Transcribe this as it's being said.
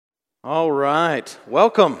All right,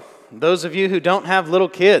 welcome. Those of you who don't have little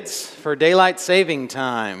kids for daylight saving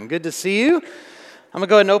time, good to see you. I'm going to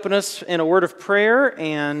go ahead and open us in a word of prayer,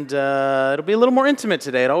 and it'll be a little more intimate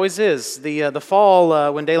today. It always is. The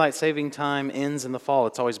fall, when daylight saving time ends in the fall,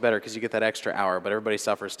 it's always better because you get that extra hour, but everybody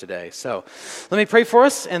suffers today. So let me pray for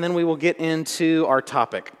us, and then we will get into our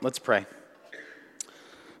topic. Let's pray.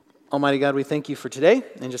 Almighty God, we thank you for today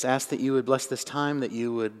and just ask that you would bless this time, that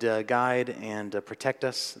you would guide and protect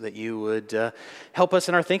us, that you would help us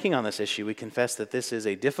in our thinking on this issue. We confess that this is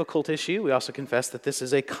a difficult issue. We also confess that this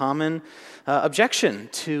is a common objection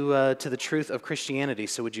to the truth of Christianity.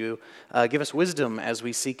 So would you give us wisdom as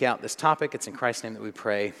we seek out this topic? It's in Christ's name that we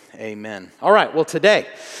pray. Amen. All right, well, today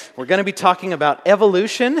we're going to be talking about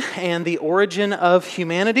evolution and the origin of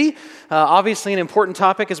humanity. Obviously an important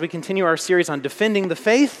topic as we continue our series on defending the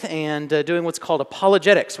faith and doing what's called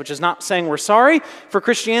apologetics, which is not saying we're sorry for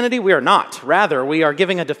Christianity. We are not. Rather, we are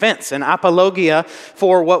giving a defense, an apologia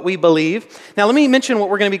for what we believe. Now, let me mention what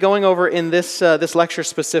we're going to be going over in this lecture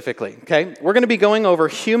specifically. Okay, we're going to be going over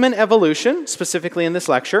human evolution specifically in this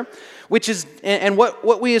lecture, which is and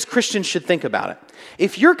what we as Christians should think about it.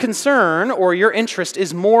 If your concern or your interest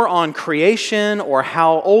is more on creation or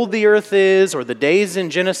how old the earth is or the days in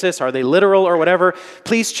Genesis, are they literal or whatever,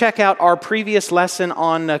 please check out our previous lesson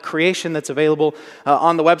on creation that's available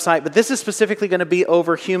on the website. But this is specifically going to be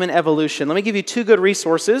over human evolution. Let me give you two good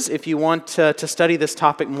resources if you want to study this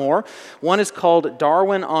topic more. One is called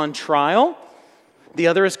Darwin on Trial. The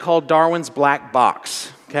other is called Darwin's Black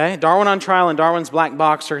Box. Okay, Darwin on Trial and Darwin's Black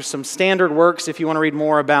Box are some standard works if you want to read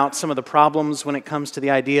more about some of the problems when it comes to the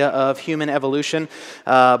idea of human evolution.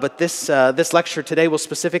 But this lecture today will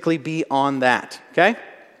specifically be on that. Okay?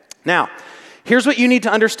 Now, here's what you need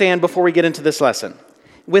to understand before we get into this lesson.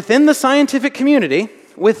 Within the scientific community,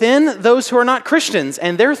 within those who are not Christians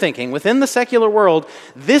and their thinking, within the secular world,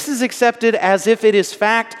 this is accepted as if it is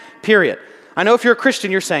fact, period. I know if you're a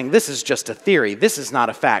Christian, you're saying, this is just a theory. This is not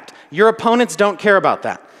a fact. Your opponents don't care about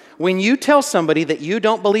that. When you tell somebody that you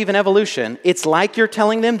don't believe in evolution, it's like you're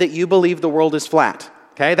telling them that you believe the world is flat.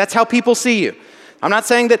 Okay? That's how people see you. I'm not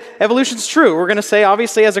saying that evolution's true. We're going to say,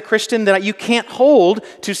 obviously, as a Christian, that you can't hold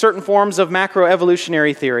to certain forms of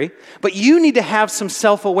macroevolutionary theory, but you need to have some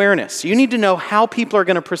self-awareness. You need to know how people are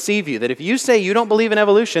going to perceive you. That if you say you don't believe in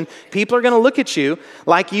evolution, people are going to look at you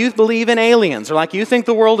like you believe in aliens, or like you think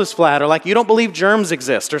the world is flat, or like you don't believe germs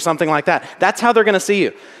exist, or something like that. That's how they're going to see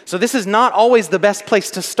you. So this is not always the best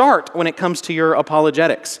place to start when it comes to your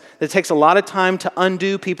apologetics. It takes a lot of time to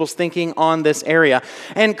undo people's thinking on this area.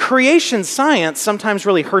 And creation science sometimes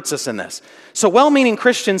really hurts us in this. So well-meaning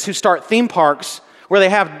Christians who start theme parks where they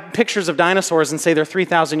have pictures of dinosaurs and say they're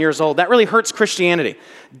 3,000 years old, that really hurts Christianity.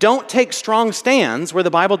 Don't take strong stands where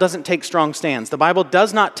the Bible doesn't take strong stands. The Bible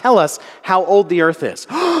does not tell us how old the earth is.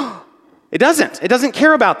 It doesn't. It doesn't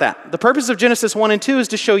care about that. The purpose of Genesis 1 and 2 is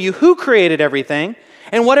to show you who created everything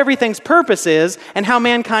and what everything's purpose is and how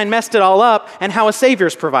mankind messed it all up and how a Savior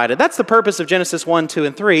is provided. That's the purpose of Genesis 1, 2,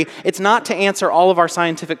 and 3. It's not to answer all of our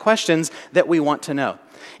scientific questions that we want to know.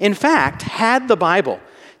 In fact, had the Bible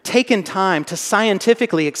taken time to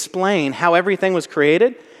scientifically explain how everything was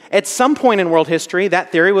created, at some point in world history,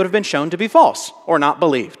 that theory would have been shown to be false or not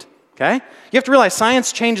believed. Okay? You have to realize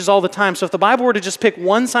science changes all the time. So if the Bible were to just pick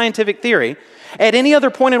one scientific theory, at any other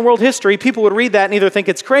point in world history, people would read that and either think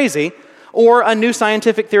it's crazy or a new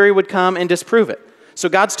scientific theory would come and disprove it. So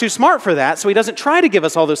God's too smart for that, so he doesn't try to give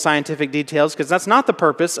us all those scientific details because that's not the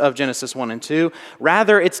purpose of Genesis 1 and 2.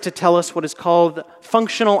 Rather, it's to tell us what is called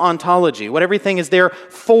functional ontology, what everything is there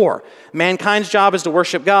for. Mankind's job is to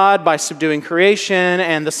worship God by subduing creation,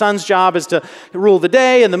 and the sun's job is to rule the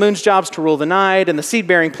day, and the moon's job is to rule the night, and the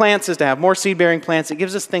seed-bearing plants is to have more seed-bearing plants. It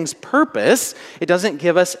gives us things purpose. It doesn't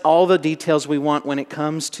give us all the details we want when it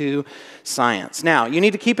comes to science. Now, you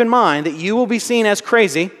need to keep in mind that you will be seen as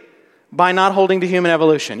crazy by not holding to human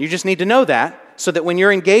evolution. You just need to know that so that when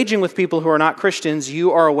you're engaging with people who are not Christians,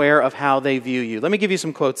 you are aware of how they view you. Let me give you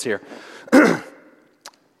some quotes here.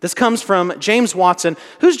 This comes from James Watson.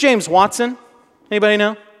 Who's James Watson? Anybody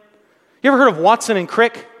know? You ever heard of Watson and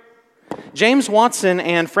Crick? James Watson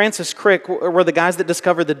and Francis Crick were the guys that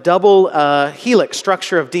discovered the double helix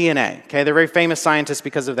structure of DNA. Okay, they're very famous scientists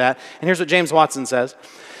because of that. And here's what James Watson says.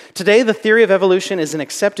 Today, the theory of evolution is an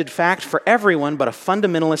accepted fact for everyone but a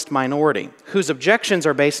fundamentalist minority, whose objections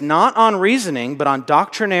are based not on reasoning, but on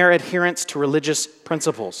doctrinaire adherence to religious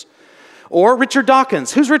principles. Or Richard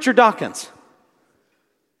Dawkins. Who's Richard Dawkins?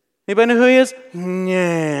 Anybody know who he is?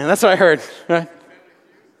 Yeah, that's what I heard. Right?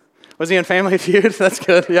 Was he in Family Feud? That's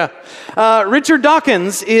good, yeah. Richard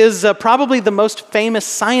Dawkins is probably the most famous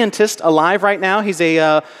scientist alive right now. He's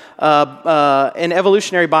an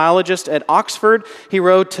evolutionary biologist at Oxford. He's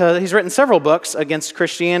written several books against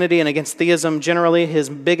Christianity and against theism generally. His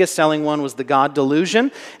biggest selling one was The God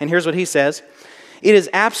Delusion. And here's what he says. It is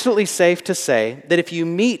absolutely safe to say that if you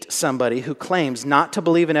meet somebody who claims not to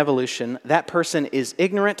believe in evolution, that person is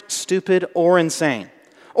ignorant, stupid, or insane.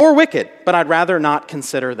 Or wicked, but I'd rather not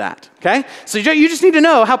consider that, okay? So you just need to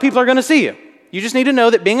know how people are going to see you. You just need to know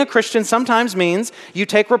that being a Christian sometimes means you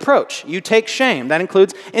take reproach, you take shame. That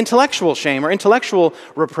includes intellectual shame or intellectual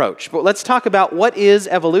reproach. But let's talk about what is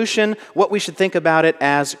evolution, what we should think about it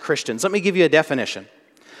as Christians. Let me give you a definition.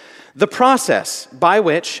 The process by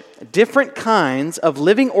which different kinds of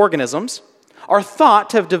living organisms are thought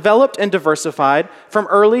to have developed and diversified from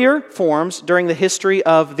earlier forms during the history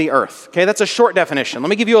of the earth. Okay, that's a short definition. Let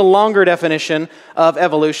me give you a longer definition of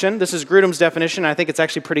evolution. This is Grudem's definition, and I think it's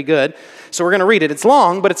actually pretty good. So we're going to read it. It's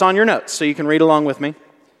long, but it's on your notes, so you can read along with me.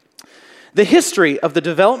 The history of the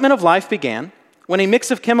development of life began when a mix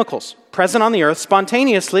of chemicals present on the earth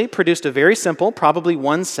spontaneously produced a very simple, probably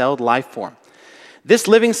one-celled life form. This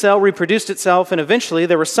living cell reproduced itself, and eventually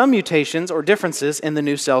there were some mutations or differences in the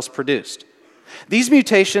new cells produced. These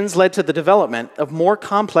mutations led to the development of more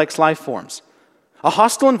complex life forms. A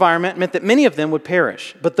hostile environment meant that many of them would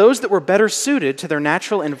perish, but those that were better suited to their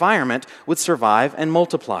natural environment would survive and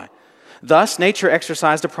multiply. Thus, nature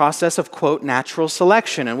exercised a process of, quote, natural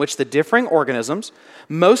selection in which the differing organisms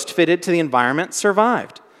most fitted to the environment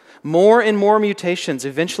survived. More and more mutations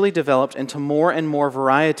eventually developed into more and more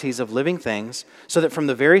varieties of living things, so that from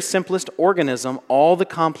the very simplest organism, all the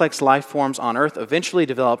complex life forms on Earth eventually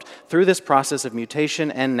developed through this process of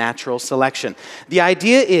mutation and natural selection. The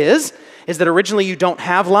idea is that originally you don't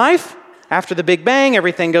have life. After the Big Bang,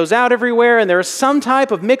 everything goes out everywhere, and there is some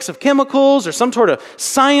type of mix of chemicals or some sort of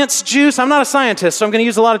science juice. I'm not a scientist, so I'm going to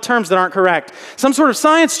use a lot of terms that aren't correct. Some sort of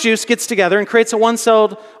science juice gets together and creates a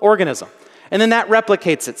one-celled organism. And then that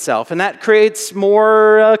replicates itself, and that creates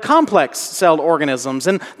more complex-celled organisms.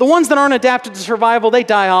 And the ones that aren't adapted to survival, they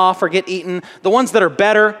die off or get eaten. The ones that are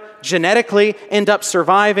better genetically end up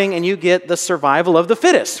surviving, and you get the survival of the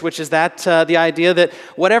fittest, which is the idea that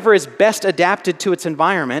whatever is best adapted to its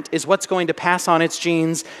environment is what's going to pass on its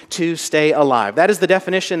genes to stay alive. That is the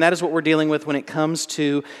definition. That is what we're dealing with when it comes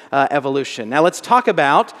to evolution. Now let's talk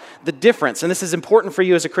about the difference, and this is important for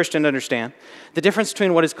you as a Christian to understand, the difference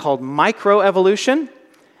between what is called microevolution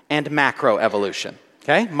and macroevolution.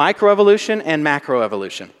 Okay? Microevolution and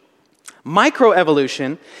macroevolution.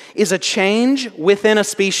 Microevolution is a change within a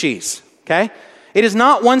species, okay? It is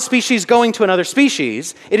not one species going to another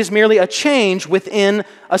species. It is merely a change within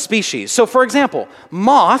a species. So, for example,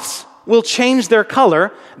 moths will change their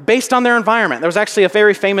color based on their environment. There was actually a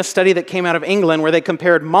very famous study that came out of England where they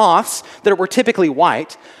compared moths that were typically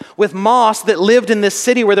white with moths that lived in this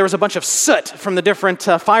city where there was a bunch of soot from the different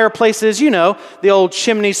fireplaces, you know, the old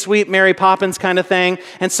chimney sweep, Mary Poppins kind of thing.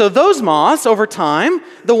 And so those moths, over time,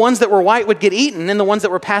 the ones that were white would get eaten, and the ones that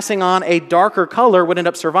were passing on a darker color would end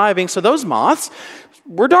up surviving. So those moths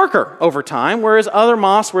were darker over time, whereas other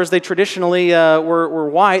moths, whereas they traditionally were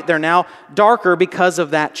white, they're now darker because of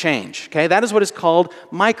that change. Okay, that is what is called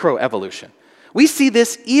microevolution. We see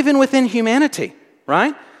this even within humanity,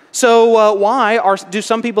 right? So why do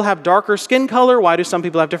some people have darker skin color? Why do some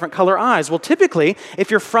people have different color eyes? Well, typically, if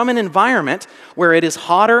you're from an environment where it is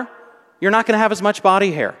hotter, you're not going to have as much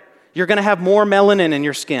body hair. You're going to have more melanin in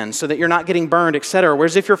your skin so that you're not getting burned, etc.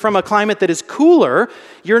 Whereas if you're from a climate that is cooler,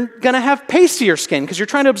 you're going to have pastier skin because you're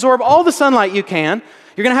trying to absorb all the sunlight you can.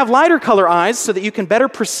 You're going to have lighter color eyes so that you can better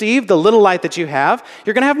perceive the little light that you have.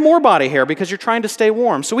 You're going to have more body hair because you're trying to stay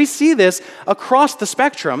warm. So we see this across the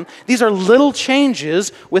spectrum. These are little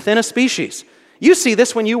changes within a species. You see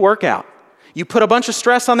this when you work out. You put a bunch of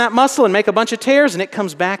stress on that muscle and make a bunch of tears, and it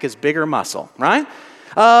comes back as bigger muscle, right?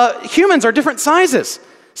 Humans are different sizes.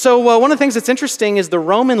 So one of the things that's interesting is the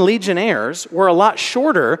Roman legionnaires were a lot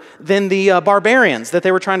shorter than the barbarians that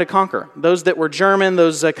they were trying to conquer. Those that were German,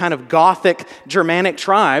 those kind of Gothic Germanic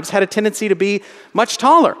tribes had a tendency to be much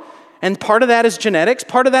taller. And part of that is genetics,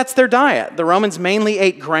 part of that's their diet. The Romans mainly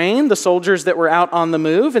ate grain, the soldiers that were out on the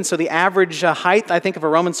move, and so the average height, I think, of a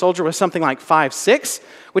Roman soldier was something like 5'6",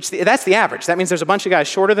 that's the average. That means there's a bunch of guys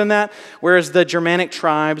shorter than that, whereas the Germanic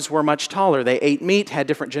tribes were much taller. They ate meat, had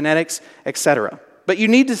different genetics, etc. But you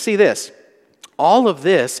need to see this. All of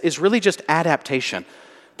this is really just adaptation.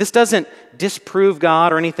 This doesn't disprove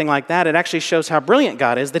God or anything like that. It actually shows how brilliant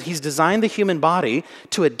God is, that He's designed the human body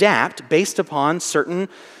to adapt based upon certain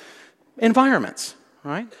environments,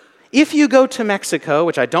 right? If you go to Mexico,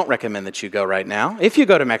 which I don't recommend that you go right now, if you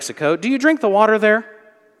go to Mexico, do you drink the water there?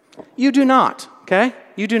 You do not, okay?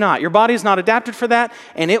 You do not. Your body is not adapted for that,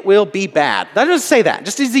 and it will be bad. That doesn't say that,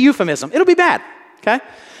 just as a euphemism. It'll be bad, okay?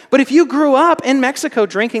 But if you grew up in Mexico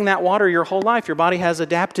drinking that water your whole life, your body has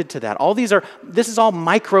adapted to that. This is all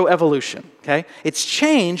microevolution, okay? It's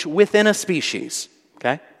change within a species,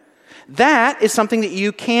 okay? That is something that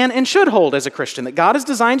you can and should hold as a Christian, that God has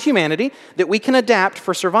designed humanity, that we can adapt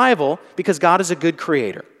for survival because God is a good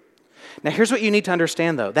creator. Now, here's what you need to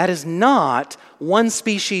understand, though. That is not one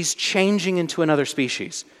species changing into another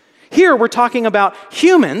species. Here, we're talking about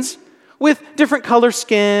humans with different color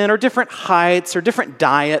skin or different heights or different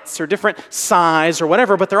diets or different size or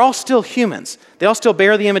whatever, but they're all still humans. They all still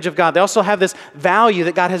bear the image of God. They also have this value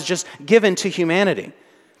that God has just given to humanity.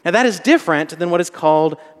 Now, that is different than what is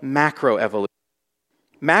called macroevolution.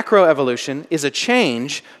 Macroevolution is a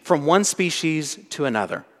change from one species to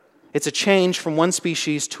another. It's a change from one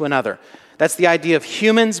species to another. That's the idea of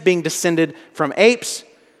humans being descended from apes.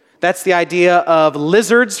 That's the idea of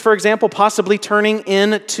lizards, for example, possibly turning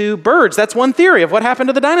into birds. That's one theory of what happened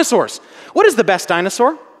to the dinosaurs. What is the best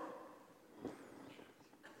dinosaur?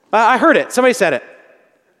 I heard it. Somebody said it.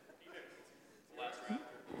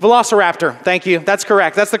 Velociraptor. Thank you. That's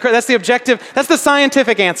correct. That's the objective. That's the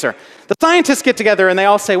scientific answer. The scientists get together and they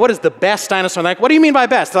all say, what is the best dinosaur? They're like, what do you mean by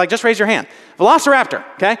best? They're like, just raise your hand. Velociraptor,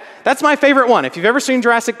 okay? That's my favorite one. If you've ever seen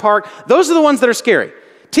Jurassic Park, those are the ones that are scary.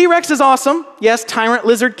 T-Rex is awesome. Yes, tyrant,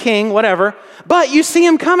 lizard, king, whatever. But you see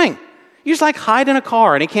him coming. You just like hide in a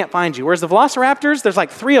car and he can't find you. Whereas the Velociraptors, there's like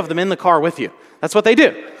 3 of them in the car with you. That's what they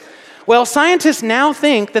do. Well, scientists now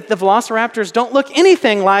think that the Velociraptors don't look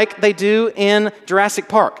anything like they do in Jurassic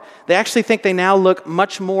Park. They actually think they now look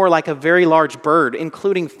much more like a very large bird,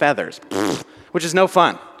 including feathers, which is no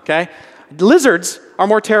fun, okay? Lizards are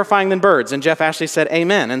more terrifying than birds, and Jeff Ashley said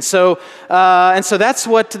amen. And so that's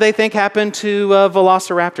what they think happened to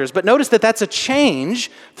Velociraptors. But notice that that's a change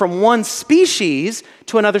from one species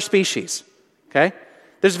to another species, okay?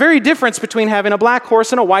 There's very difference between having a black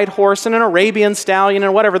horse and a white horse and an Arabian stallion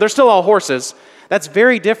and whatever. They're still all horses. That's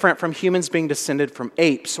very different from humans being descended from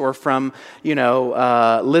apes or from,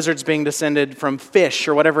 lizards being descended from fish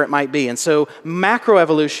or whatever it might be. And so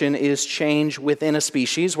macroevolution is change within a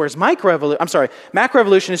species, whereas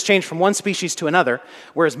macroevolution is change from one species to another,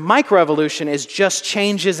 whereas microevolution is just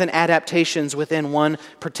changes and adaptations within one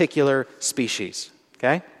particular species.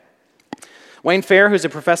 Okay? Wayne Fair, who's a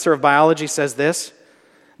professor of biology, says this,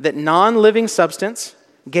 that non-living substance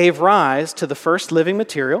gave rise to the first living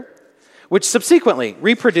material, which subsequently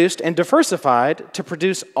reproduced and diversified to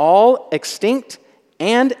produce all extinct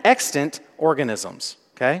and extant organisms.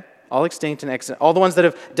 Okay? All extinct and extant. All the ones that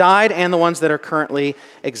have died and the ones that are currently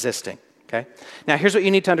existing. Okay? Now, here's what you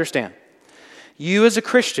need to understand. You as a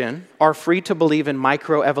Christian are free to believe in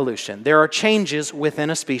microevolution. There are changes within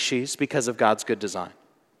a species because of God's good design.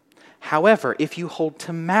 However, if you hold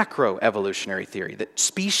to macroevolutionary theory, that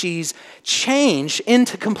species change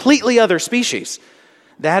into completely other species,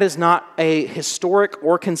 that is not a historic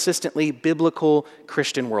or consistently biblical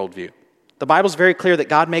Christian worldview. The Bible's very clear that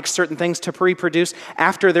God makes certain things to reproduce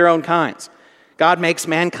after their own kinds. God makes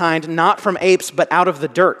mankind not from apes, but out of the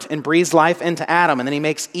dirt and breathes life into Adam, and then he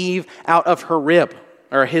makes Eve out of her rib,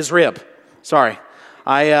 or his rib. Sorry.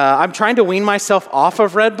 I'm trying to wean myself off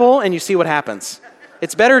of Red Bull, and you see what happens.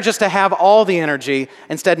 It's better just to have all the energy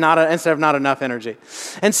instead of not enough energy.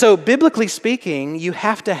 And so, biblically speaking, you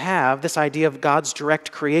have to have this idea of God's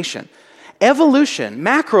direct creation. Evolution,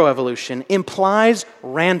 macroevolution, implies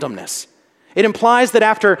randomness. It implies that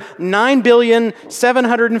after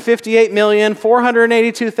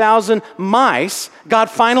 9,758,482,000 mice, God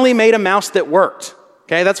finally made a mouse that worked.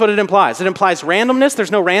 Okay, that's what it implies. It implies randomness. There's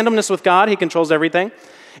no randomness with God. He controls everything.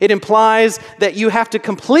 It implies that you have to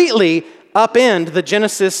completely upend the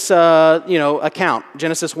Genesis account,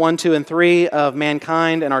 Genesis 1, 2, and 3 of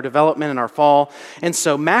mankind and our development and our fall. And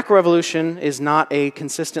so macroevolution is not a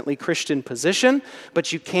consistently Christian position,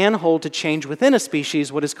 but you can hold to change within a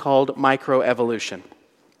species what is called microevolution.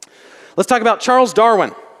 Let's talk about Charles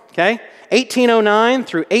Darwin, okay? 1809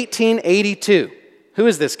 through 1882. Who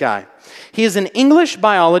is this guy? He is an English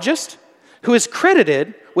biologist who is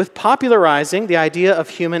credited with popularizing the idea of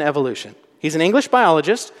human evolution. He's an English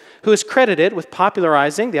biologist who is credited with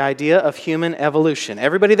popularizing the idea of human evolution.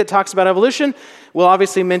 Everybody that talks about evolution will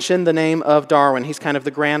obviously mention the name of Darwin. He's kind of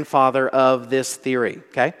the grandfather of this theory,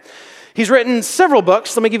 okay? He's written several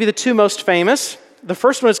books. Let me give you the 2 most famous. The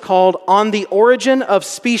first one is called On the Origin of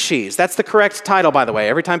Species. That's the correct title, by the way.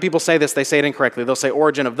 Every time people say this, they say it incorrectly. They'll say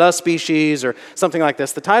Origin of the Species or something like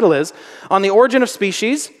this. The title is On the Origin of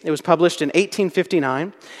Species. It was published in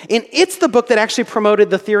 1859. And it's the book that actually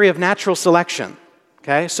promoted the theory of natural selection.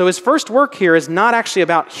 Okay, so his first work here is not actually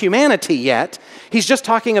about humanity yet. He's just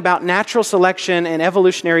talking about natural selection and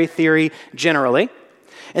evolutionary theory generally.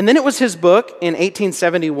 And then it was his book in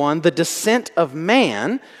 1871, The Descent of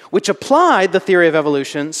Man, which applied the theory of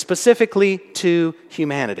evolution specifically to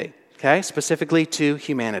humanity. Okay, specifically to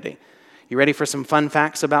humanity. You ready for some fun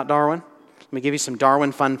facts about Darwin? Let me give you some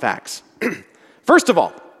Darwin fun facts. First of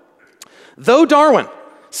all, though Darwin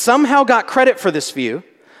somehow got credit for this view,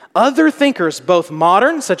 other thinkers, both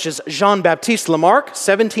modern, such as Jean-Baptiste Lamarck,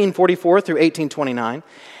 1744 through 1829,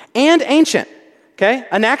 and ancient, okay,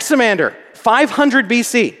 Anaximander, 500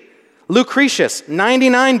 BC, Lucretius,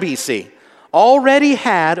 99 BC, already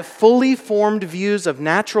had fully formed views of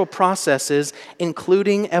natural processes,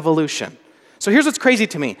 including evolution. So here's what's crazy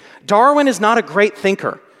to me. Darwin is not a great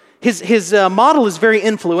thinker. His model is very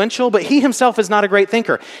influential, but he himself is not a great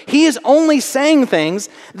thinker. He is only saying things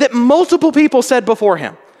that multiple people said before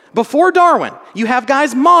him. Before Darwin, you have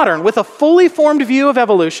guys modern with a fully formed view of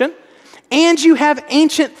evolution, and you have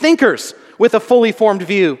ancient thinkers with a fully formed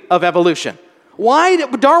view of evolution. Why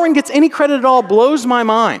Darwin gets any credit at all blows my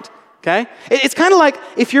mind, okay? It's kind of like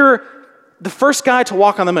if you're the first guy to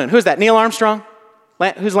walk on the moon. Who's that, Neil Armstrong?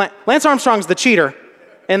 Lance Armstrong's the cheater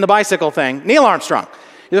in the bicycle thing. Neil Armstrong.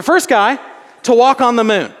 You're the first guy to walk on the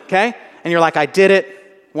moon, okay? And you're like, I did it.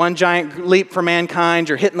 One giant leap for mankind.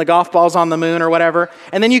 You're hitting the golf balls on the moon or whatever.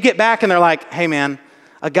 And then you get back and they're like, hey man,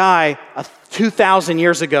 a guy 2,000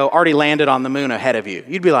 years ago already landed on the moon ahead of you.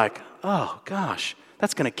 You'd be like, oh gosh,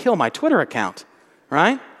 that's going to kill my Twitter account,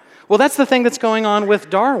 right? Well, that's the thing that's going on with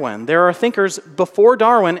Darwin. There are thinkers before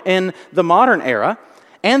Darwin in the modern era,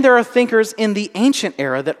 and there are thinkers in the ancient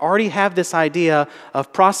era that already have this idea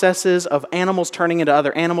of processes of animals turning into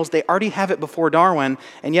other animals. They already have it before Darwin,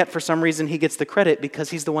 and yet for some reason he gets the credit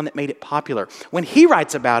because he's the one that made it popular. When he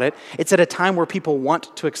writes about it, it's at a time where people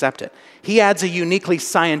want to accept it. He adds a uniquely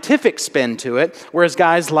scientific spin to it, whereas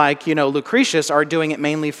guys like, Lucretius are doing it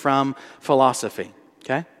mainly from philosophy,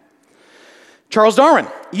 okay? Charles Darwin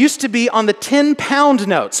used to be on the 10-pound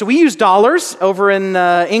note. So we use dollars. Over in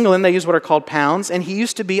England, they use what are called pounds, and he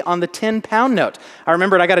used to be on the 10-pound note. I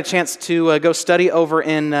remembered I got a chance to go study over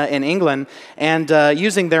in England, and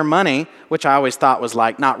using their money, which I always thought was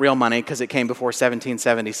like not real money because it came before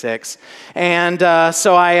 1776. And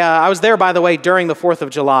so I was there, by the way, during the 4th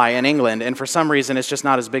of July in England, and for some reason it's just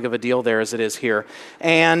not as big of a deal there as it is here.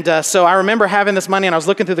 And so I remember having this money, and I was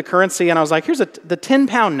looking through the currency, and I was like, here's the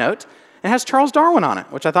 10-pound note. It has Charles Darwin on it,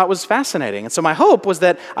 which I thought was fascinating. And so my hope was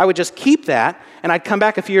that I would just keep that, and I'd come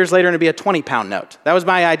back a few years later and it'd be a 20-pound note. That was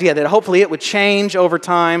my idea, that hopefully it would change over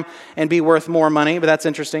time and be worth more money, but that's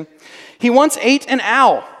interesting. He once ate an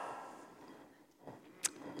owl.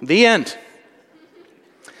 The end.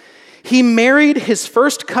 He married his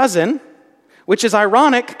first cousin, which is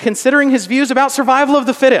ironic considering his views about survival of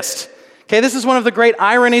the fittest. Okay, this is one of the great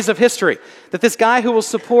ironies of history, that this guy who will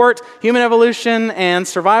support human evolution and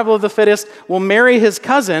survival of the fittest will marry his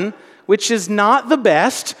cousin, which is not the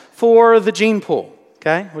best for the gene pool,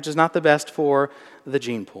 okay? Which is not the best for the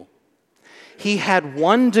gene pool. He had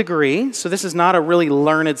 1 degree, so this is not a really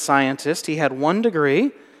learned scientist. He had 1 degree,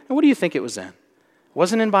 and what do you think it was in? It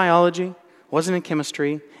wasn't in biology, wasn't in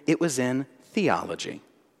chemistry, it was in theology,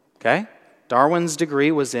 okay? Darwin's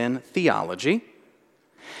degree was in theology.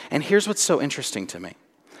 And here's what's so interesting to me.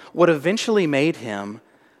 What eventually made him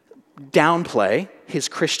downplay his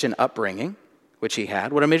Christian upbringing, which he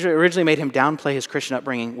had, what originally made him downplay his Christian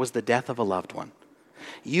upbringing was the death of a loved one.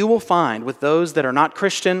 You will find with those that are not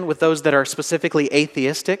Christian, with those that are specifically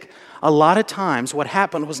atheistic, a lot of times what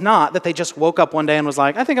happened was not that they just woke up one day and was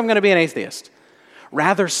like, I think I'm going to be an atheist.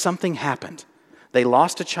 Rather, something happened. They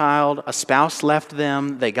lost a child, a spouse left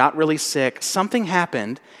them, they got really sick, something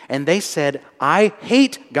happened, and they said, I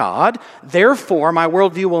hate God, therefore my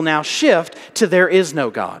worldview will now shift to there is no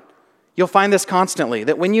God. You'll find this constantly,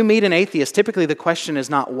 that when you meet an atheist, typically the question is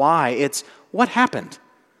not why, it's what happened?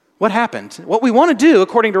 What happened? What we want to do,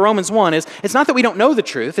 according to Romans 1, is it's not that we don't know the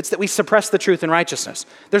truth, it's that we suppress the truth in righteousness.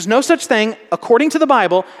 There's no such thing, according to the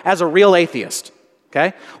Bible, as a real atheist.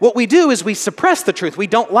 Okay? What we do is we suppress the truth. We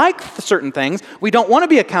don't like certain things. We don't want to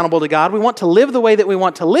be accountable to God. We want to live the way that we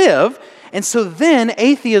want to live. And so then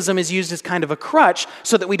atheism is used as kind of a crutch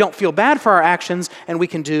so that we don't feel bad for our actions and we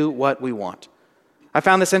can do what we want. I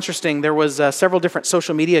found this interesting. There was several different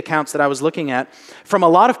social media accounts that I was looking at from a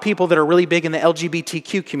lot of people that are really big in the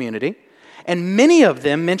LGBTQ community. And many of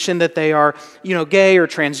them mention that they are, gay or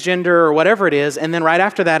transgender or whatever it is, and then right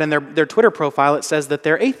after that in their Twitter profile it says that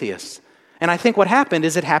they're atheists. And I think what happened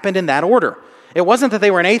is it happened in that order. It wasn't that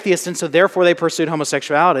they were an atheist and so therefore they pursued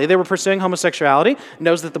homosexuality. They were pursuing homosexuality,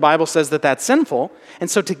 knows that the Bible says that that's sinful, and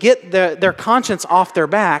so to get their conscience off their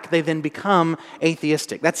back, they then become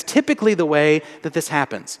atheistic. That's typically the way that this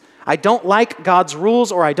happens. I don't like God's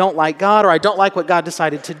rules, or I don't like God, or I don't like what God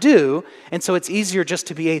decided to do, and so it's easier just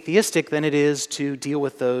to be atheistic than it is to deal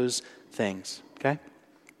with those things, okay?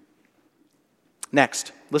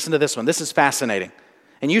 Next, listen to this one. This is fascinating.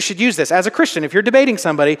 And you should use this. As a Christian, if you're debating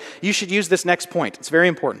somebody, you should use this next point. It's very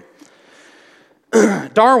important.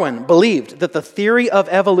 Darwin believed that the theory of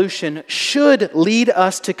evolution should lead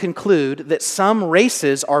us to conclude that some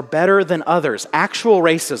races are better than others. Actual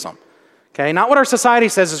racism. Okay, not what our society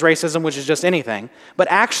says is racism, which is just anything, but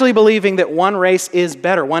actually believing that one race is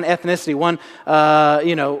better, one ethnicity, one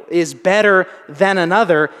is better than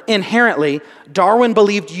another inherently. Darwin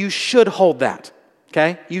believed you should hold that.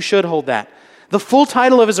 Okay, you should hold that. The full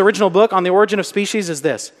title of his original book, On the Origin of Species, is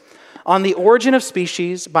this: On the Origin of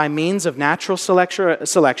Species by Means of Natural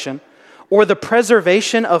Selection, or the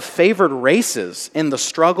Preservation of Favored Races in the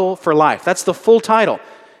Struggle for Life. That's the full title.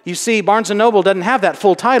 You see, Barnes & Noble doesn't have that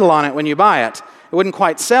full title on it when you buy it. It wouldn't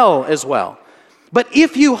quite sell as well. But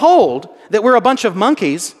if you hold that we're a bunch of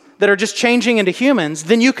monkeys that are just changing into humans,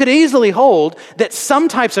 then you could easily hold that some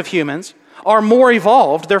types of humans are more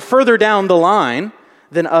evolved, they're further down the line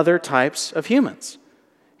than other types of humans.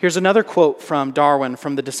 Here's another quote from Darwin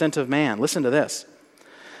from The Descent of Man. Listen to this.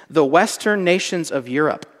 The Western nations of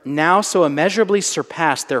Europe now so immeasurably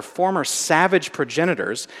surpass their former savage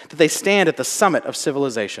progenitors that they stand at the summit of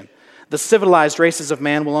civilization. The civilized races of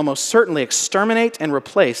man will almost certainly exterminate and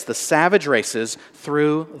replace the savage races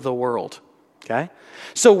through the world. Okay?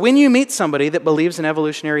 So when you meet somebody that believes in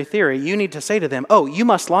evolutionary theory, you need to say to them, oh, you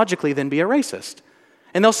must logically then be a racist.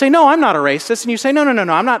 And they'll say, no, I'm not a racist. And you say, no,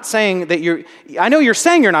 I'm not saying that I know you're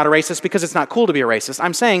saying you're not a racist because it's not cool to be a racist.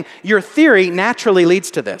 I'm saying your theory naturally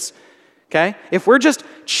leads to this, okay? If we're just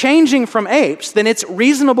changing from apes, then it's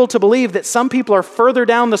reasonable to believe that some people are further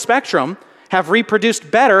down the spectrum, have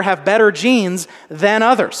reproduced better, have better genes than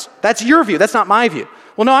others. That's your view. That's not my view.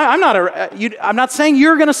 Well, no, I'm not saying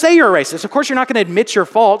you're going to say you're a racist. Of course, you're not going to admit your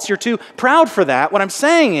faults. You're too proud for that. What I'm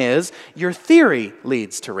saying is your theory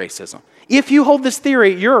leads to racism. If you hold this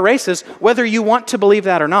theory, you're a racist, whether you want to believe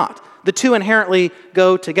that or not. The two inherently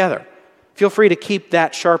go together. Feel free to keep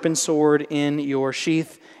that sharpened sword in your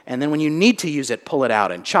sheath, and then when you need to use it, pull it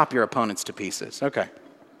out and chop your opponents to pieces. Okay.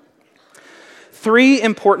 3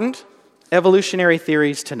 important evolutionary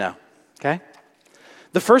theories to know, okay?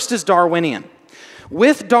 The first is Darwinian.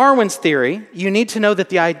 With Darwin's theory, you need to know that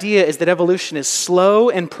the idea is that evolution is slow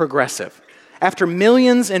and progressive. After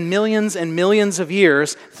millions and millions and millions of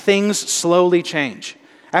years, things slowly change.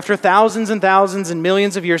 After thousands and thousands and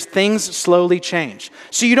millions of years, things slowly change.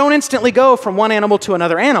 So you don't instantly go from one animal to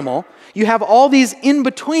another animal. You have all these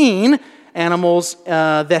in-between animals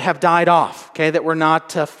that have died off, okay, that were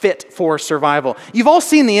not fit for survival. You've all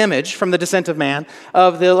seen the image from The Descent of Man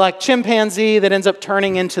of the chimpanzee that ends up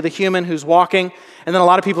turning into the human who's walking. And then a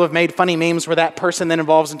lot of people have made funny memes where that person then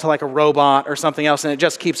evolves into a robot or something else, and it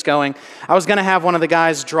just keeps going. I was going to have one of the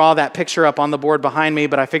guys draw that picture up on the board behind me,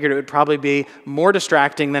 but I figured it would probably be more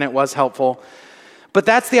distracting than it was helpful. But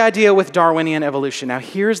that's the idea with Darwinian evolution. Now,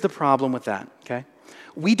 here's the problem with that, okay?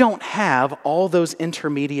 We don't have all those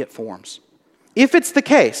intermediate forms. If it's the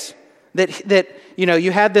case that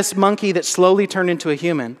you had this monkey that slowly turned into a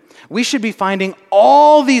human, we should be finding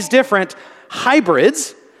all these different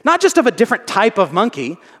hybrids, not just of a different type of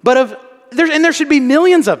monkey, but there should be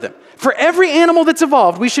millions of them. For every animal that's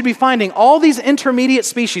evolved, we should be finding all these intermediate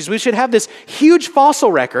species. We should have this huge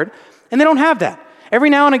fossil record, and they don't have that. Every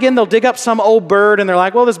now and again, they'll dig up some old bird, and they're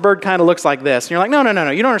like, well, this bird kind of looks like this. And you're like, no,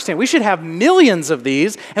 you don't understand. We should have millions of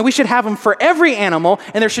these, and we should have them for every animal,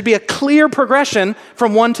 and there should be a clear progression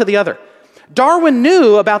from one to the other. Darwin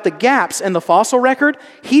knew about the gaps in the fossil record.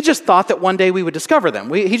 He just thought that one day we would discover them.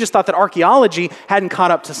 He just thought that archaeology hadn't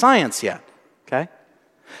caught up to science yet, okay?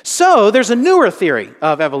 So there's a newer theory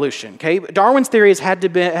of evolution, okay? Darwin's theory has had to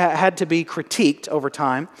be critiqued over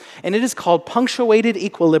time, and it is called punctuated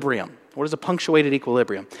equilibrium. What is a punctuated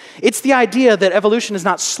equilibrium? It's the idea that evolution is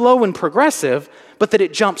not slow and progressive, but that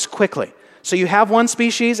it jumps quickly. So you have one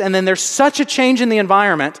species, and then there's such a change in the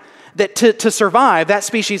environment that to survive, that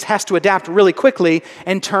species has to adapt really quickly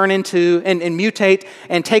and turn into, and mutate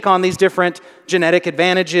and take on these different genetic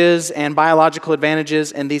advantages and biological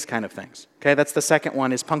advantages and these kind of things. Okay, that's the second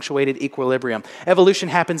one, is punctuated equilibrium. Evolution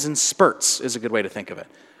happens in spurts is a good way to think of it.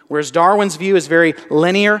 Whereas Darwin's view is very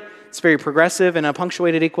linear, It's very progressive. In a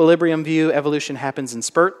punctuated equilibrium view, evolution happens in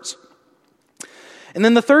spurts. And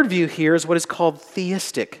then the third view here is what is called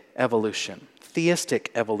theistic evolution.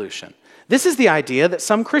 Theistic evolution. This is the idea that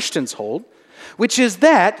some Christians hold, which is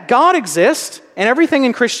that God exists and everything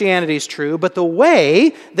in Christianity is true, but the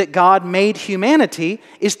way that God made humanity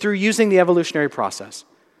is through using the evolutionary process.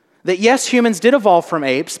 That yes, humans did evolve from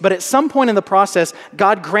apes, but at some point in the process,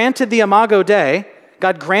 God granted the Imago Dei,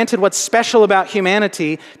 God granted what's special about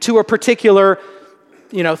humanity to a particular,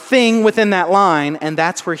 thing within that line, and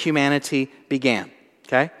that's where humanity began.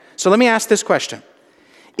 Okay? So let me ask this question.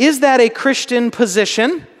 Is that a Christian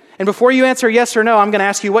position? And before you answer yes or no, I'm going to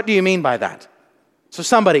ask you, what do you mean by that? So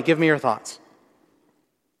somebody, give me your thoughts.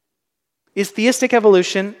 Is theistic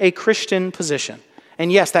evolution a Christian position?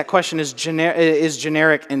 And yes, that question is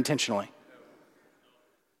generic intentionally.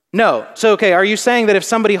 No. So, okay, are you saying that if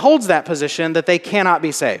somebody holds that position, that they cannot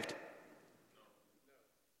be saved?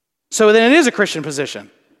 So then it is a Christian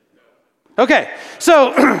position. Okay,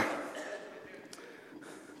 so...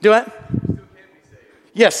 Do it?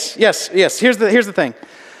 Yes. Here's the thing.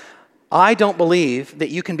 I don't believe that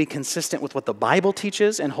you can be consistent with what the Bible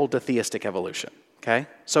teaches and hold to theistic evolution. Okay?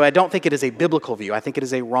 So I don't think it is a biblical view. I think it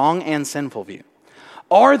is a wrong and sinful view.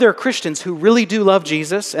 Are there Christians who really do love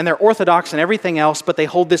Jesus and they're orthodox and everything else, but they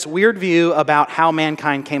hold this weird view about how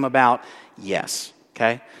mankind came about? Yes.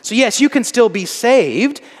 Okay? So yes, you can still be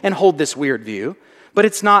saved and hold this weird view, but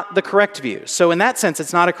it's not the correct view. So in that sense,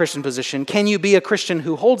 it's not a Christian position. Can you be a Christian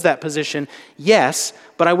who holds that position? Yes,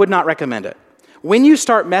 but I would not recommend it. When you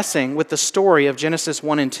start messing with the story of Genesis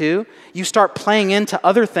 1 and 2, you start playing into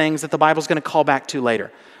other things that the Bible's going to call back to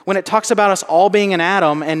later. When it talks about us all being in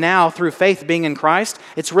Adam and now through faith being in Christ,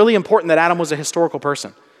 it's really important that Adam was a historical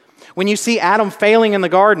person. When you see Adam failing in the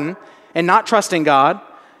garden and not trusting God,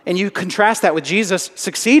 and you contrast that with Jesus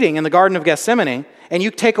succeeding in the Garden of Gethsemane, and you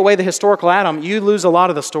take away the historical Adam, you lose a lot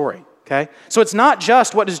of the story, okay? So it's not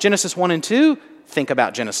just what does Genesis 1 and 2 think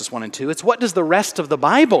about Genesis 1 and 2. It's what does the rest of the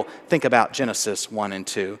Bible think about Genesis 1 and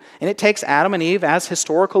 2. And it takes Adam and Eve as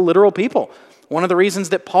historical, literal people. One of the reasons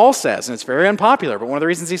that Paul says, and it's very unpopular, but one of the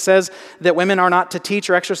reasons he says that women are not to teach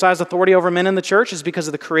or exercise authority over men in the church is because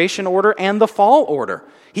of the creation order and the fall order.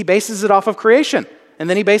 He bases it off of creation. And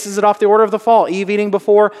then he bases it off the order of the fall, Eve eating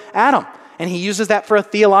before Adam. And he uses that for a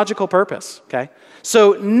theological purpose, okay?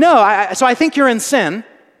 So no, I think you're in sin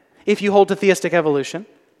if you hold to theistic evolution.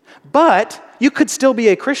 But you could still be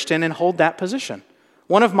a Christian and hold that position.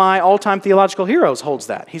 One of my all-time theological heroes holds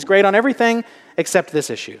that. He's great on everything except this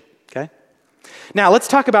issue, okay? Now, let's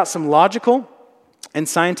talk about some logical and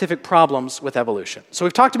scientific problems with evolution. So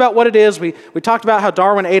we've talked about what it is. We talked about how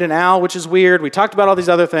Darwin ate an owl, which is weird. We talked about all these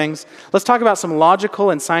other things. Let's talk about some logical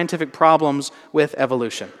and scientific problems with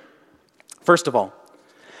evolution. First of all,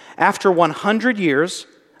 after 100 years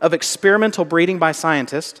of experimental breeding by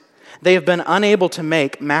scientists, they have been unable to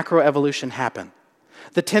make macroevolution happen.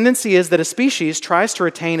 The tendency is that a species tries to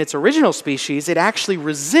retain its original species. It actually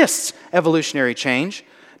resists evolutionary change.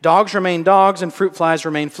 Dogs remain dogs and fruit flies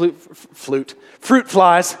remain fruit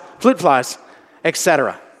flies,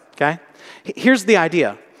 etc. Okay? Here's the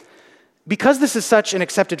idea. Because this is such an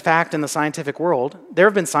accepted fact in the scientific world, there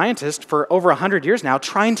have been scientists for over 100 years now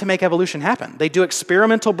trying to make evolution happen. They do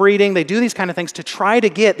experimental breeding, they do these kind of things to try to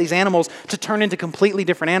get these animals to turn into completely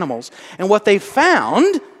different animals. And what they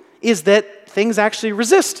found is that things actually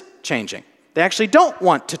resist changing. They actually don't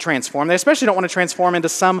want to transform. They especially don't want to transform into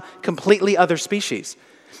some completely other species.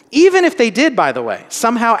 Even if they did, by the way,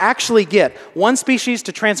 somehow actually get one species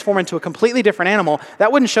to transform into a completely different animal,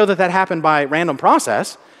 that wouldn't show that that happened by random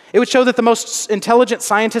process. It would show that the most intelligent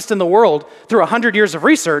scientist in the world, through 100 years of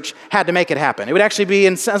research, had to make it happen. It would actually be,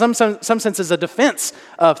 in some senses, a defense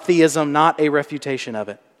of theism, not a refutation of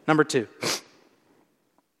it. Number 2,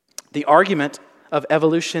 the argument of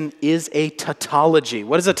evolution is a tautology.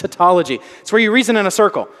 What is a tautology? It's where you reason in a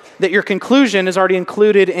circle, that your conclusion is already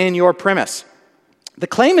included in your premise. The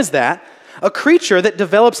claim is that a creature that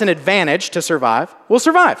develops an advantage to survive will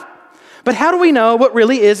survive. But how do we know what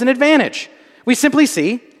really is an advantage? We simply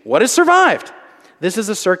see what has survived. This is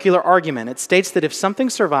a circular argument. It states that if something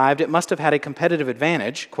survived, it must have had a competitive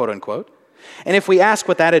advantage, quote unquote. And if we ask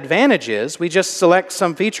what that advantage is, we just select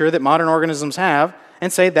some feature that modern organisms have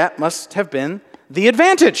and say that must have been the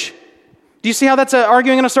advantage. Do you see how that's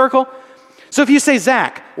arguing in a circle? So if you say,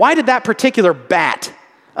 Zach, why did that particular bat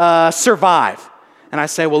survive? And I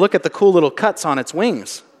say, well, look at the cool little cuts on its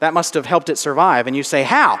wings. That must have helped it survive. And you say,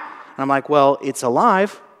 how? And I'm like, well, it's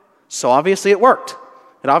alive, so obviously it worked.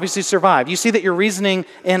 It obviously survived. You see that you're reasoning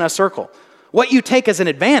in a circle. What you take as an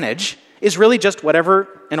advantage is really just whatever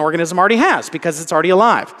an organism already has because it's already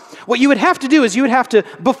alive. What you would have to do is you would have to,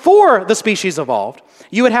 before the species evolved,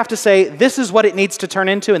 you would have to say, this is what it needs to turn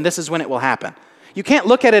into and this is when it will happen. You can't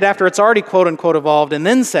look at it after it's already quote-unquote evolved and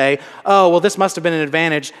then say, oh, well, this must have been an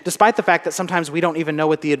advantage, despite the fact that sometimes we don't even know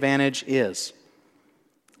what the advantage is.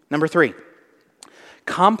 Number 3,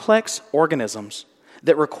 complex organisms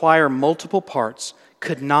that require multiple parts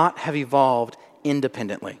could not have evolved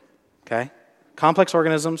independently. Okay? Complex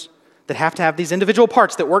organisms that have to have these individual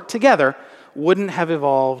parts that work together wouldn't have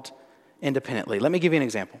evolved independently. Let me give you an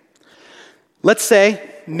example. Let's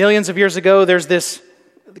say millions of years ago, there's this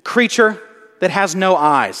creature that has no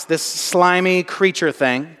eyes, this slimy creature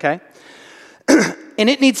thing, okay? And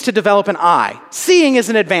it needs to develop an eye. Seeing is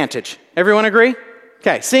an advantage. Everyone agree?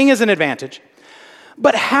 Okay, seeing is an advantage.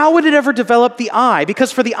 But how would it ever develop the eye?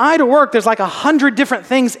 Because for the eye to work, there's like 100 different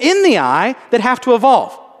things in the eye that have to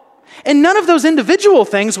evolve. And none of those individual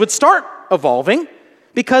things would start evolving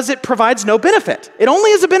because it provides no benefit. It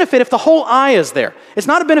only is a benefit if the whole eye is there. It's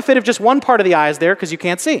not a benefit if just one part of the eye is there because you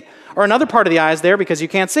can't see, or another part of the eye is there because you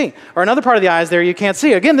can't see, or another part of the eye is there you can't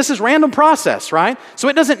see. Again, this is random process, right? So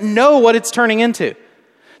it doesn't know what it's turning into.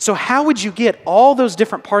 So how would you get all those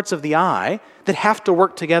different parts of the eye that have to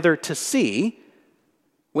work together to see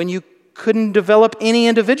when you couldn't develop any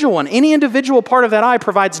individual one? Any individual part of that eye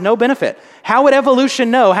provides no benefit. How would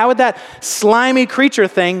evolution know? How would that slimy creature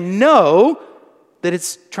thing know that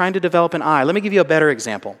it's trying to develop an eye? Let me give you a better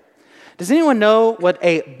example. Does anyone know what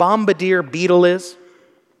a bombardier beetle is?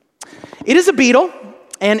 It is a beetle,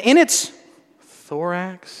 and in its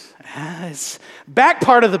thorax, its back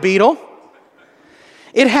part of the beetle,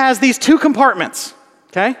 it has these 2 compartments,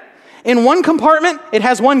 okay? In one compartment, it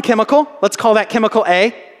has one chemical. Let's call that chemical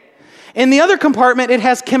A. In the other compartment, it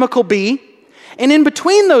has chemical B. And in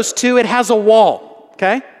between those 2, it has a wall,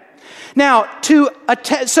 okay? Now,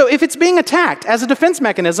 so if it's being attacked as a defense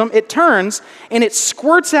mechanism, it turns and it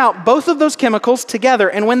squirts out both of those chemicals together.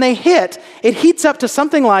 And when they hit, it heats up to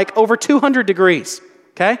something like over 200 degrees,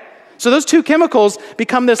 okay? So those 2 chemicals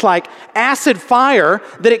become this like acid fire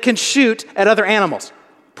that it can shoot at other animals.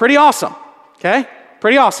 Pretty awesome, okay?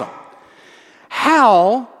 Pretty awesome.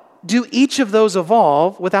 How do each of those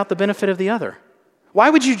evolve without the benefit of the other? Why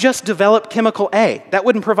would you just develop chemical A? That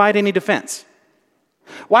wouldn't provide any defense.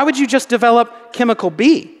 Why would you just develop chemical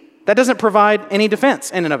B? That doesn't provide any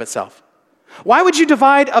defense in and of itself. Why would you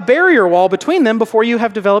divide a barrier wall between them before you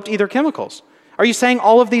have developed either chemicals? Are you saying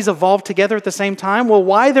all of these evolve together at the same time? Well,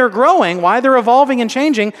 why they're growing, why they're evolving and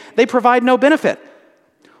changing, they provide no benefit.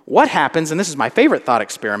 What happens, and this is my favorite thought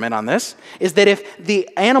experiment on this, is that if the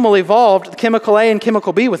animal evolved chemical A and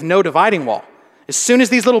chemical B with no dividing wall, as soon as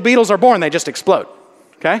these little beetles are born, they just explode,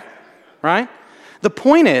 okay? Right? The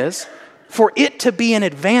point is, for it to be an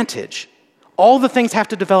advantage, all the things have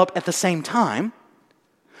to develop at the same time.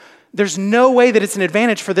 There's no way that it's an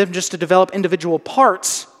advantage for them just to develop individual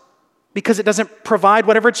parts because it doesn't provide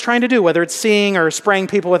whatever it's trying to do, whether it's seeing or spraying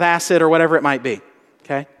people with acid or whatever it might be,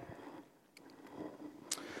 okay?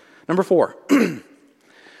 Number 4,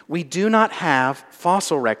 we do not have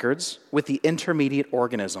fossil records with the intermediate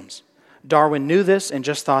organisms. Darwin knew this and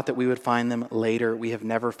just thought that we would find them later. We have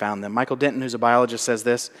never found them. Michael Denton, who's a biologist, says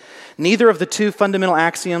this: neither of the 2 fundamental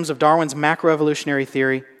axioms of Darwin's macroevolutionary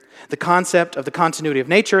theory, the concept of the continuity of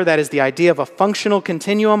nature, that is the idea of a functional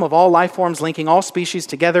continuum of all life forms linking all species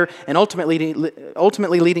together and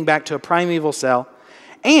ultimately leading back to a primeval cell,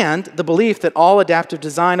 and the belief that all adaptive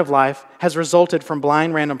design of life has resulted from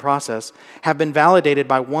blind random process, have been validated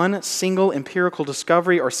by one single empirical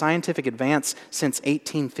discovery or scientific advance since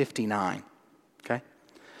 1859. Okay?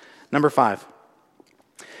 Number 5.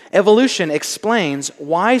 Evolution explains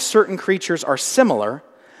why certain creatures are similar,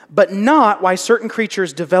 but not why certain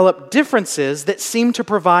creatures develop differences that seem to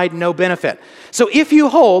provide no benefit. So if you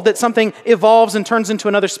hold that something evolves and turns into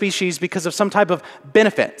another species because of some type of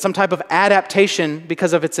benefit, some type of adaptation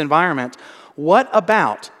because of its environment, what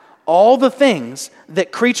about all the things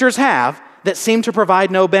that creatures have that seem to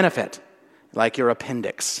provide no benefit? Like your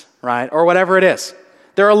appendix, right? Or whatever it is.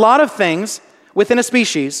 There are a lot of things within a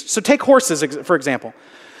species. So take horses, for example.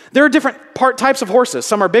 There are different types of horses.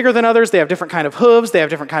 Some are bigger than others. They have different kind of hooves. They have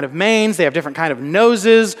different kind of manes. They have different kind of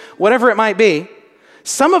noses, whatever it might be.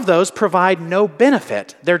 Some of those provide no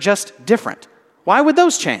benefit. They're just different. Why would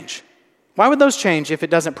those change? Why would those change if it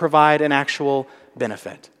doesn't provide an actual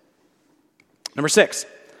benefit? Number 6,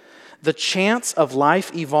 the chance of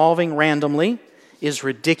life evolving randomly is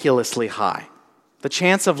ridiculously high. The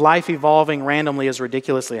chance of life evolving randomly is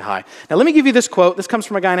ridiculously high. Now, let me give you this quote. This comes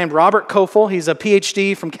from a guy named Robert Koffel. He's a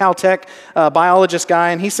PhD from Caltech, a biologist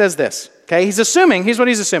guy, and he says this, Okay, here's what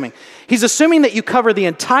he's assuming. He's assuming that you cover the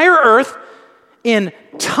entire earth in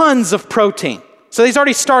tons of protein. So he's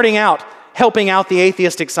already starting out helping out the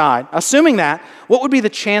atheistic side. Assuming that, what would be the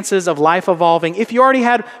chances of life evolving if you already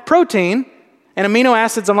had protein and amino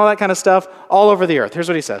acids and all that kind of stuff all over the earth? Here's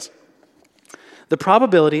what he says. The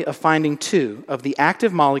probability of finding 2 of the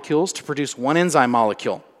active molecules to produce 1 enzyme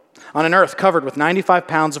molecule on an earth covered with 95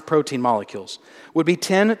 pounds of protein molecules would be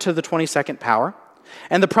 10 to the 22nd power,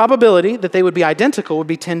 and the probability that they would be identical would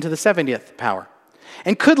be 10 to the 70th power.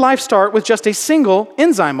 And could life start with just a single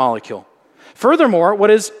enzyme molecule? Furthermore, what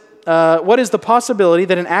is the possibility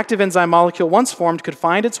that an active enzyme molecule once formed could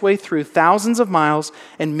find its way through thousands of miles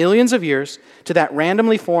and millions of years to that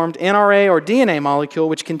randomly formed NRA or DNA molecule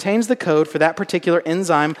which contains the code for that particular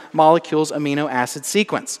enzyme molecule's amino acid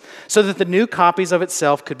sequence, so that the new copies of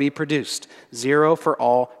itself could be produced? 0 for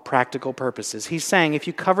all practical purposes. He's saying if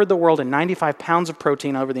you covered the world in 95 pounds of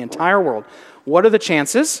protein over the entire world, what are the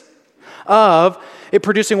chances of it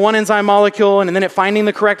producing 1 enzyme molecule and then it finding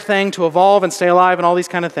the correct thing to evolve and stay alive and all these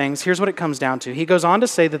kind of things? Here's what it comes down to. He goes on to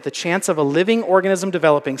say that the chance of a living organism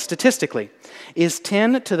developing statistically is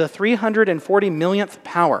 10 to the 340 millionth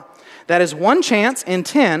power. That is 1 chance in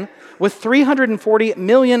 10 with 340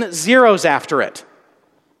 million zeros after it.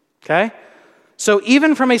 Okay? So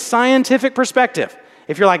even from a scientific perspective,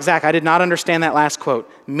 if you're like, Zach, I did not understand that last quote.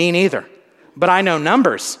 Me neither. But I know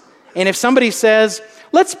numbers. And if somebody says,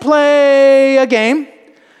 let's play a game.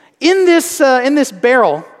 In this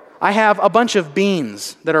barrel, I have a bunch of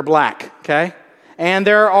beans that are black, okay? And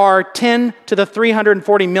there are 10 to the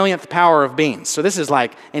 340 millionth power of beans. So this is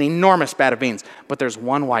like an enormous vat of beans. But there's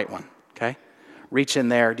 1 white one, okay? Reach in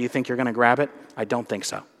there. Do you think you're going to grab it? I don't think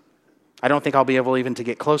so. I don't think I'll be able even to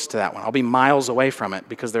get close to that one. I'll be miles away from it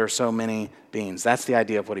because there are so many beans. That's the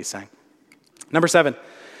idea of what he's saying. Number 7.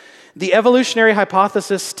 The evolutionary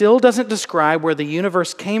hypothesis still doesn't describe where the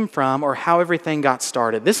universe came from or how everything got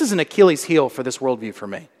started. This is an Achilles heel for this worldview for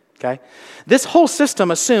me, okay? This whole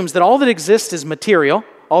system assumes that all that exists is material,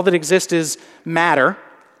 all that exists is matter,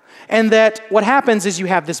 and that what happens is you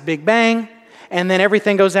have this Big Bang, and then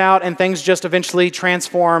everything goes out, and things just eventually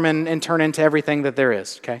transform and turn into everything that there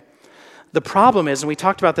is, okay? The problem is, and we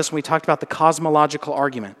talked about this when we talked about the cosmological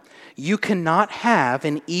argument, you cannot have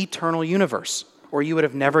an eternal universe, or you would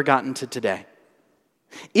have never gotten to today.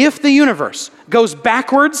 If the universe goes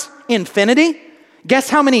backwards infinity, guess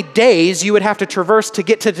how many days you would have to traverse to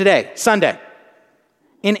get to today, Sunday?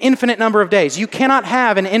 An infinite number of days. You cannot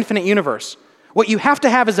have an infinite universe. What you have to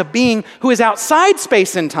have is a being who is outside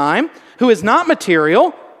space and time, who is not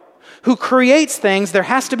material, who creates things. There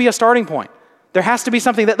has to be a starting point. There has to be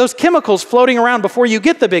something that those chemicals floating around before you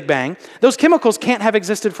get the Big Bang, those chemicals can't have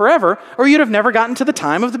existed forever, or you'd have never gotten to the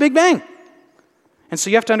time of the Big Bang. And so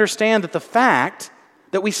you have to understand that the fact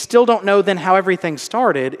that we still don't know then how everything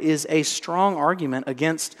started is a strong argument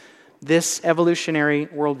against this evolutionary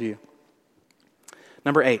worldview.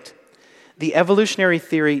 Number 8, the evolutionary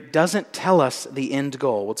theory doesn't tell us the end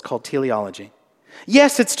goal, what's called teleology.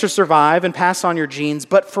 Yes, it's to survive and pass on your genes,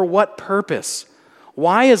 but for what purpose?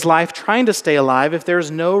 Why is life trying to stay alive if there's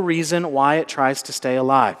no reason why it tries to stay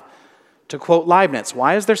alive? To quote Leibniz,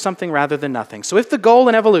 why is there something rather than nothing? So if the goal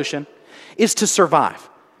in evolution is to survive,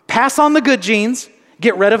 pass on the good genes,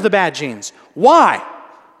 get rid of the bad genes. Why?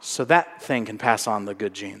 So that thing can pass on the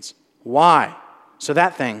good genes. Why? So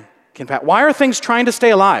that thing can pass. Why are things trying to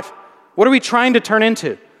stay alive? What are we trying to turn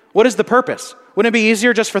into? What is the purpose? Wouldn't it be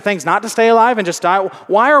easier just for things not to stay alive and just die?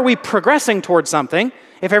 Why are we progressing towards something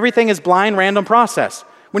if everything is blind, random process?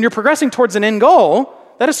 When you're progressing towards an end goal,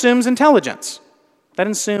 that assumes intelligence. That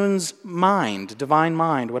assumes mind, divine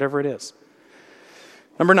mind, whatever it is.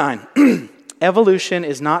 Number 9, evolution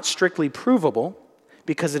is not strictly provable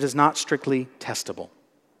because it is not strictly testable.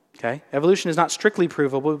 Okay? Evolution is not strictly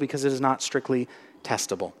provable because it is not strictly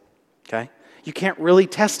testable. Okay? You can't really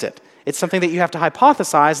test it. It's something that you have to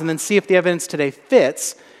hypothesize and then see if the evidence today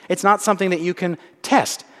fits. It's not something that you can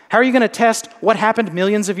test. How are you going to test what happened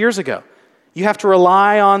millions of years ago? You have to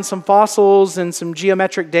rely on some fossils and some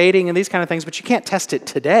geometric dating and these kind of things, but you can't test it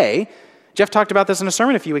today. Jeff talked about this in a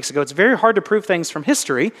sermon a few weeks ago. It's very hard to prove things from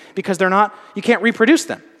history because you can't reproduce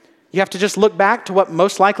them. You have to just look back to what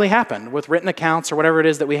most likely happened with written accounts or whatever it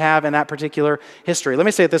is that we have in that particular history. Let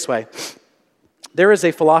me say it this way. There is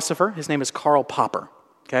a philosopher, his name is Karl Popper,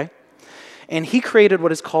 okay? And he created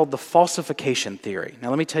what is called the falsification theory.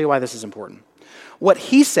 Now let me tell you why this is important. What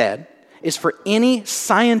he said is for any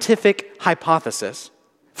scientific hypothesis,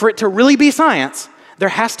 for it to really be science, there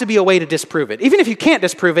has to be a way to disprove it. Even if you can't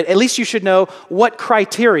disprove it, at least you should know what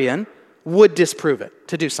criterion would disprove it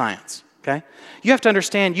to do science, okay? You have to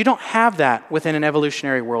understand you don't have that within an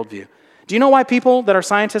evolutionary worldview. Do you know why people that are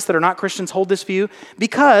scientists that are not Christians hold this view?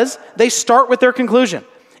 Because they start with their conclusion.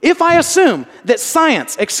 If I assume that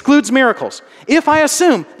science excludes miracles, if I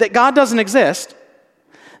assume that God doesn't exist,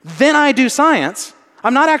 then I do science.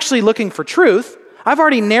 I'm not actually looking for truth. I've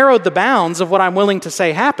already narrowed the bounds of what I'm willing to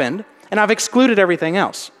say happened, and I've excluded everything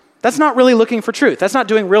else. That's not really looking for truth. That's not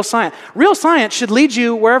doing real science. Real science should lead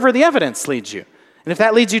you wherever the evidence leads you. And if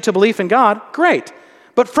that leads you to belief in God, great.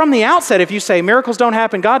 But from the outset, if you say miracles don't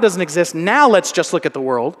happen, God doesn't exist, now let's just look at the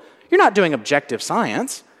world, you're not doing objective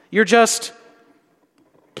science. You're just,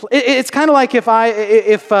 it's kind of like if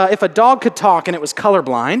a dog could talk and it was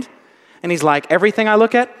colorblind, and he's like, everything I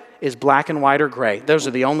look at is black and white or gray. Those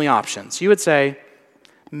are the only options. You would say,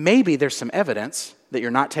 maybe there's some evidence that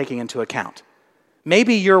you're not taking into account.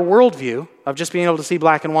 Maybe your worldview of just being able to see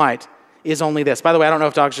black and white is only this. By the way, I don't know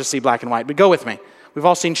if dogs just see black and white, but go with me. We've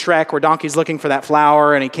all seen Shrek where Donkey's looking for that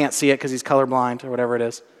flower and he can't see it because he's colorblind or whatever it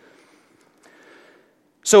is.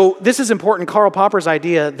 So this is important. Karl Popper's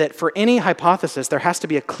idea that for any hypothesis, there has to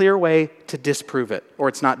be a clear way to disprove it, or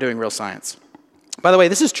it's not doing real science. By the way,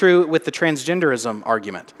 this is true with the transgenderism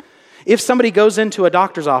argument. If somebody goes into a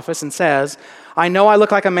doctor's office and says, I know I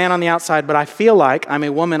look like a man on the outside, but I feel like I'm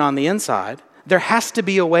a woman on the inside, there has to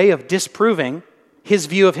be a way of disproving his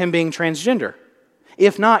view of him being transgender.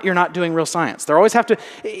 If not, you're not doing real science. There always have to,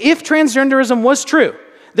 if transgenderism was true,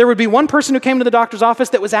 there would be one person who came to the doctor's office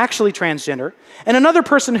that was actually transgender, and another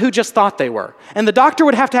person who just thought they were. And the doctor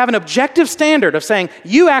would have to have an objective standard of saying,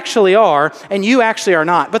 you actually are, and you actually are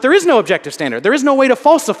not. But there is no objective standard. There is no way to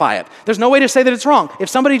falsify it. There's no way to say that it's wrong. If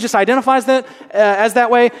somebody just identifies that as that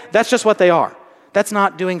way, that's just what they are. That's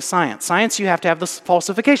not doing science. Science, you have to have this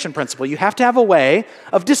falsification principle. You have to have a way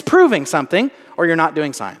of disproving something, or you're not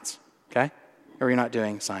doing science, okay? Or you're not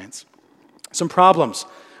doing science. Some problems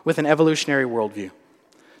with an evolutionary worldview.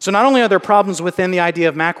 So not only are there problems within the idea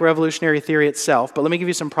of macroevolutionary theory itself, but let me give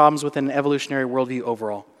you some problems within an evolutionary worldview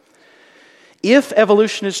overall. If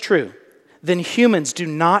evolution is true, then humans do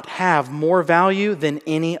not have more value than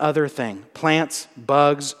any other thing. Plants,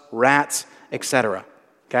 bugs, rats, etc.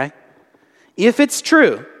 Okay? If it's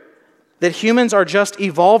true that humans are just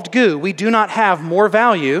evolved goo, we do not have more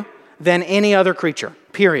value than any other creature,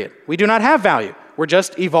 period. We do not have value. We're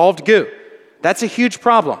just evolved goo. That's a huge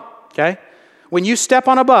problem, okay? When you step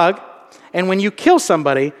on a bug and when you kill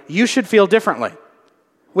somebody, you should feel differently.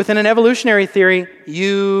 Within an evolutionary theory,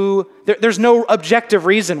 there's no objective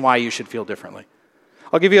reason why you should feel differently.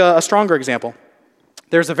 I'll give you a stronger example.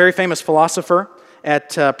 There's a very famous philosopher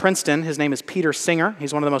at Princeton. His name is Peter Singer.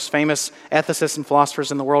 He's one of the most famous ethicists and philosophers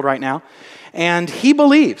in the world right now. And he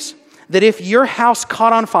believes that if your house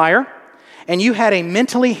caught on fire and you had a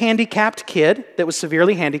mentally handicapped kid that was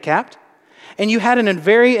severely handicapped, and you had a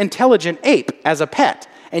very intelligent ape as a pet,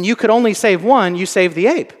 and you could only save one, you save the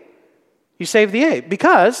ape. You save the ape.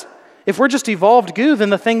 Because if we're just evolved goo, then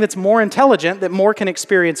the thing that's more intelligent, that more can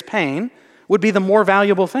experience pain, would be the more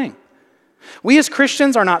valuable thing. We as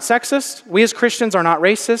Christians are not sexist. We as Christians are not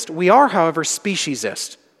racist. We are, however,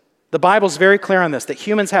 speciesist. The Bible's very clear on this, that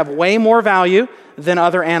humans have way more value than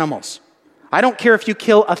other animals. I don't care if you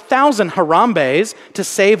kill 1,000 Harambes to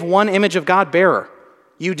save one image of God bearer.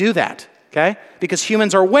 You do that, okay? Because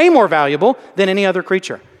humans are way more valuable than any other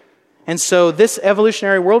creature. And so this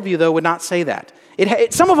evolutionary worldview, though, would not say that.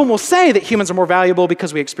 Some of them will say that humans are more valuable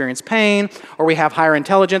because we experience pain or we have higher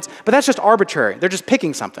intelligence, but that's just arbitrary. They're just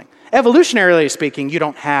picking something. Evolutionarily speaking, you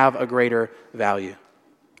don't have a greater value.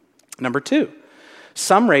 Number 2,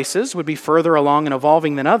 some races would be further along in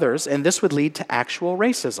evolving than others, and this would lead to actual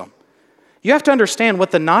racism. You have to understand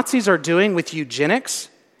what the Nazis are doing with eugenics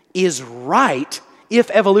is right if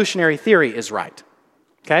evolutionary theory is right,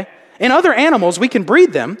 okay? In other animals, we can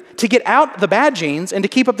breed them to get out the bad genes and to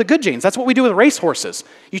keep up the good genes. That's what we do with race horses.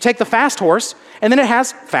 You take the fast horse, and then it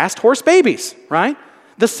has fast horse babies, right?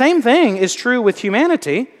 The same thing is true with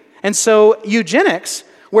humanity. And so eugenics,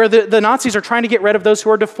 where the Nazis are trying to get rid of those who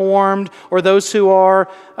are deformed or those who are,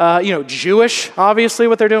 Jewish, obviously,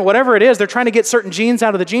 what they're doing, whatever it is, they're trying to get certain genes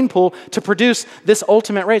out of the gene pool to produce this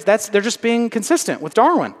ultimate race. They're just being consistent with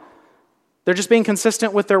Darwin. They're just being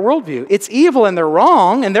consistent with their worldview. It's evil and they're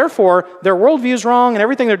wrong, and therefore their worldview is wrong and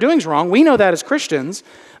everything they're doing is wrong. We know that as Christians,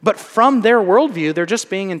 but from their worldview, they're just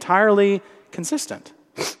being entirely consistent.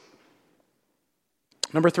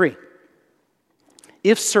 Number 3,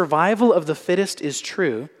 if survival of the fittest is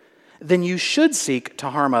true, then you should seek to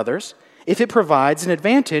harm others if it provides an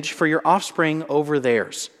advantage for your offspring over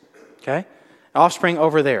theirs. Okay? Offspring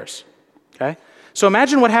over theirs. Okay? So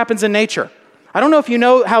imagine what happens in nature. I don't know if you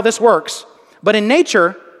know how this works, but in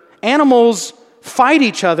nature, animals fight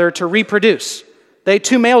each other to reproduce.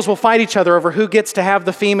 Two males will fight each other over who gets to have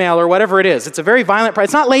the female or whatever it is. It's a very violent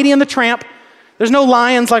It's not Lady and the Tramp. There's no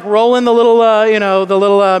lions like rolling the little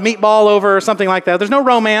meatball over or something like that. There's no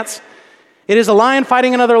romance. It is a lion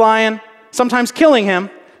fighting another lion, sometimes killing him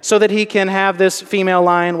so that he can have this female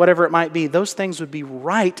lion, whatever it might be. Those things would be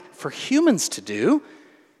right for humans to do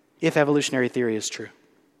if evolutionary theory is true.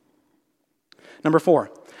 Number 4,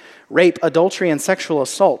 rape, adultery, and sexual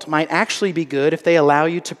assault might actually be good if they allow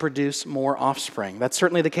you to produce more offspring. That's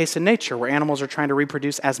certainly the case in nature, where animals are trying to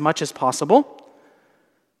reproduce as much as possible,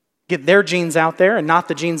 get their genes out there and not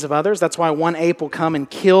the genes of others. That's why one ape will come and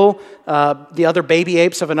kill the other baby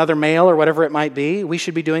apes of another male or whatever it might be. We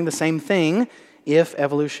should be doing the same thing if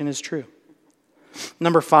evolution is true.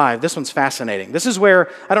 Number 5, this one's fascinating. This is where,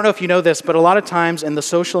 I don't know if you know this, but a lot of times in the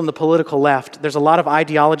social and the political left, there's a lot of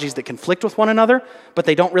ideologies that conflict with one another, but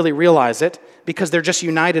they don't really realize it because they're just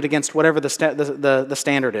united against whatever the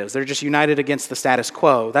standard is. They're just united against the status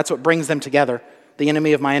quo. That's what brings them together. The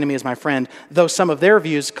enemy of my enemy is my friend. Though some of their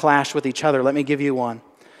views clash with each other, let me give you one.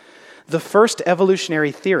 The first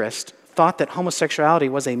evolutionary theorist thought that homosexuality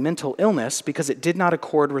was a mental illness because it did not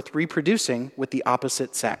accord with reproducing with the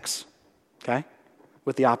opposite sex. Okay?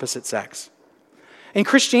 With the opposite sex. In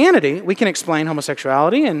Christianity, we can explain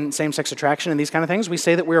homosexuality and same-sex attraction and these kind of things. We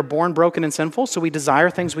say that we are born broken and sinful, so we desire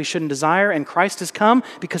things we shouldn't desire, and Christ has come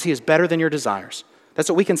because he is better than your desires. That's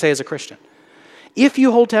what we can say as a Christian. If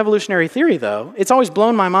you hold to evolutionary theory, though, it's always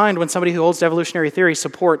blown my mind when somebody who holds to evolutionary theory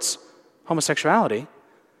supports homosexuality,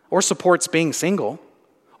 or supports being single,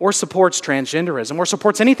 or supports transgenderism, or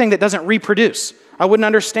supports anything that doesn't reproduce. I wouldn't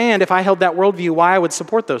understand if I held that worldview why I would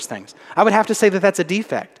support those things. I would have to say that that's a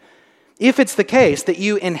defect. If it's the case that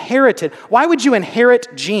you inherited, why would you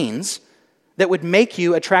inherit genes that would make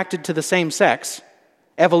you attracted to the same sex,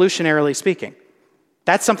 evolutionarily speaking?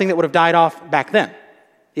 That's something that would have died off back then,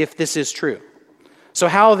 if this is true. So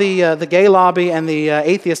how the gay lobby and the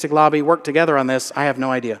atheistic lobby work together on this, I have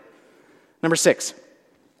no idea. Number 6.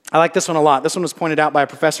 I like this one a lot. This one was pointed out by a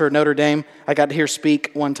professor at Notre Dame. I got to hear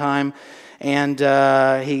speak one time, and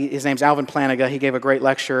his name's Alvin Plantinga. He gave a great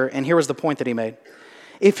lecture, and here was the point that he made.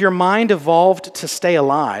 If your mind evolved to stay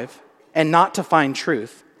alive and not to find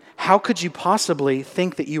truth, how could you possibly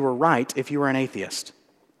think that you were right if you were an atheist?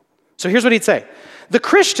 So here's what he'd say. The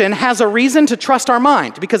Christian has a reason to trust our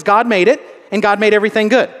mind because God made it, and God made everything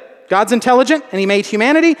good. God's intelligent, and he made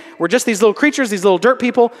humanity. We're just these little creatures, these little dirt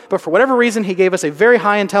people, but for whatever reason, he gave us a very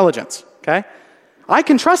high intelligence, okay? I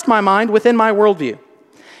can trust my mind within my worldview.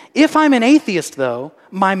 If I'm an atheist, though,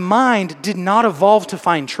 my mind did not evolve to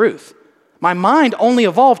find truth. My mind only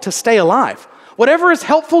evolved to stay alive. Whatever is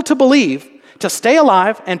helpful to believe, to stay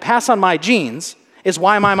alive and pass on my genes, is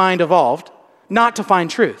why my mind evolved, not to find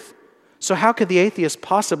truth. So how could the atheist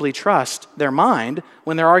possibly trust their mind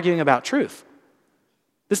when they're arguing about truth?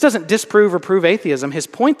 This doesn't disprove or prove atheism. His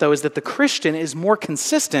point, though, is that the Christian is more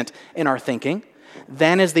consistent in our thinking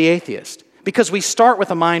than is the atheist. Because we start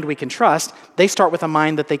with a mind we can trust, they start with a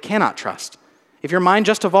mind that they cannot trust. If your mind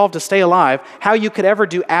just evolved to stay alive, how you could ever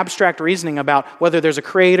do abstract reasoning about whether there's a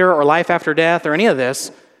creator or life after death or any of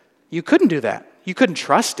this, you couldn't do that. You couldn't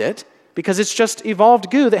trust it because it's just evolved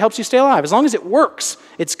goo that helps you stay alive. As long as it works,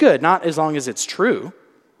 it's good, not as long as it's true.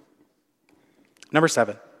 Number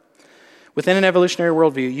 7. Within an evolutionary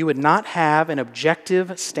worldview, you would not have an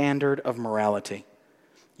objective standard of morality.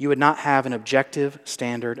 You would not have an objective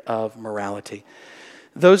standard of morality.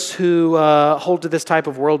 Those who hold to this type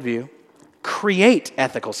of worldview create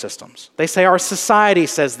ethical systems. They say, our society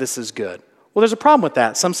says this is good. Well, there's a problem with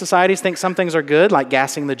that. Some societies think some things are good, like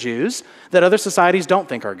gassing the Jews, that other societies don't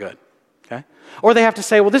think are good. Okay? Or they have to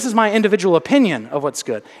say, well, this is my individual opinion of what's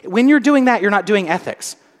good. When you're doing that, you're not doing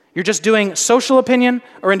ethics. You're just doing social opinion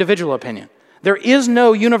or individual opinion. There is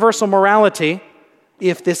no universal morality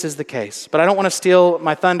if this is the case. But I don't want to steal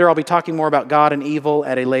my thunder. I'll be talking more about God and evil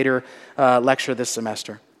at a later lecture this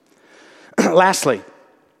semester. Lastly,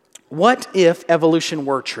 what if evolution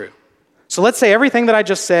were true? So let's say everything that I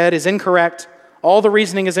just said is incorrect, all the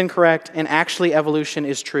reasoning is incorrect, and actually evolution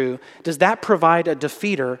is true. Does that provide a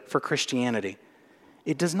defeater for Christianity?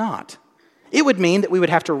 It does not. It would mean that we would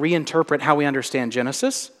have to reinterpret how we understand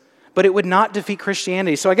Genesis, but it would not defeat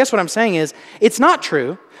Christianity. So I guess what I'm saying is, it's not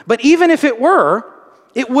true, but even if it were,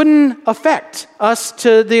 it wouldn't affect us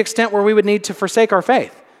to the extent where we would need to forsake our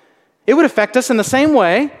faith. It would affect us in the same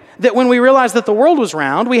way that when we realized that the world was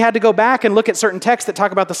round, we had to go back and look at certain texts that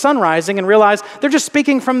talk about the sun rising and realize they're just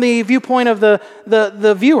speaking from the viewpoint of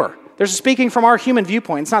the viewer. They're speaking from our human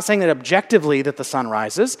viewpoint. It's not saying that objectively that the sun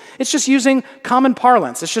rises. It's just using common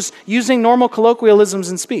parlance. It's just using normal colloquialisms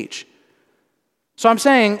in speech. So I'm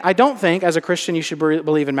saying I don't think as a Christian you should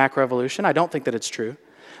believe in macroevolution. I don't think that it's true.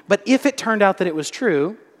 But if it turned out that it was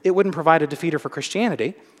true, it wouldn't provide a defeater for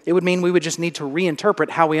Christianity. It would mean we would just need to reinterpret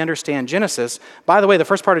how we understand Genesis. By the way, the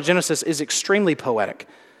first part of Genesis is extremely poetic.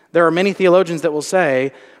 There are many theologians that will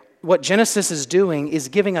say what Genesis is doing is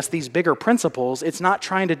giving us these bigger principles. It's not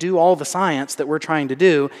trying to do all the science that we're trying to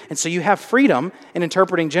do. And so you have freedom in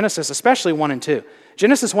interpreting Genesis, especially 1 and 2.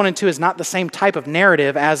 Genesis 1 and 2 is not the same type of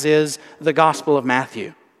narrative as is the Gospel of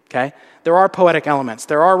Matthew. Okay? There are poetic elements.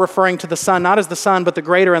 There are referring to the sun, not as the sun, but the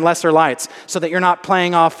greater and lesser lights, so that you're not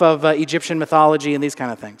playing off of Egyptian mythology and these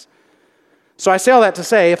kind of things. So I say all that to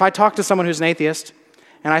say, if I talk to someone who's an atheist,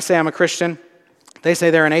 and I say I'm a Christian, they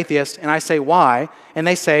say they're an atheist, and I say why, and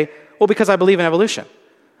they say, well, because I believe in evolution.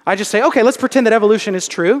 I just say, okay, let's pretend that evolution is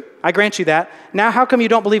true. I grant you that. Now, how come you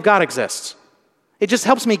don't believe God exists? It just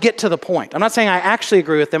helps me get to the point. I'm not saying I actually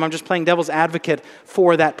agree with them. I'm just playing devil's advocate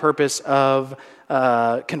for that purpose of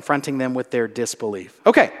confronting them with their disbelief.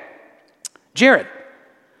 Okay, Jared,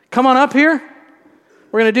 come on up here.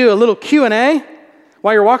 We're going to do a little Q&A.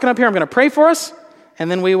 While you're walking up here, I'm going to pray for us,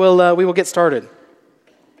 and then we will get started.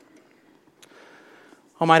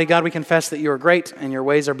 Almighty God, we confess that you are great and your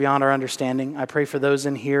ways are beyond our understanding. I pray for those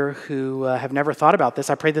in here who have never thought about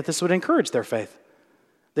this. I pray that this would encourage their faith,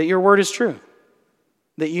 that your word is true,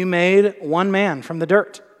 that you made one man from the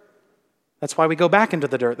dirt. That's why we go back into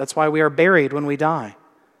the dirt. That's why we are buried when we die.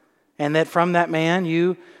 And that from that man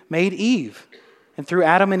you made Eve. And through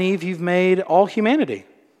Adam and Eve you've made all humanity.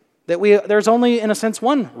 That there's only, in a sense,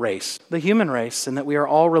 one race, the human race, and that we are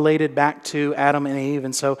all related back to Adam and Eve.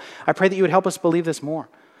 And so I pray that you would help us believe this more.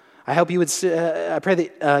 I pray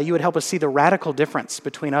that you would help us see the radical difference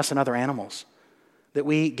between us and other animals. That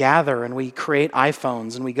we gather and we create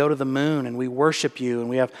iPhones and we go to the moon and we worship you and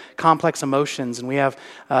we have complex emotions and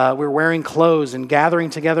we're wearing clothes and gathering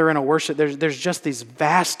together in a worship. There's just these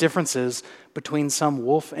vast differences between some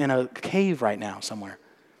wolf in a cave right now somewhere.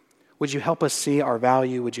 Would you help us see our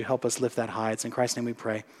value? Would you help us lift that high? It's in Christ's name we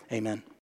pray. Amen.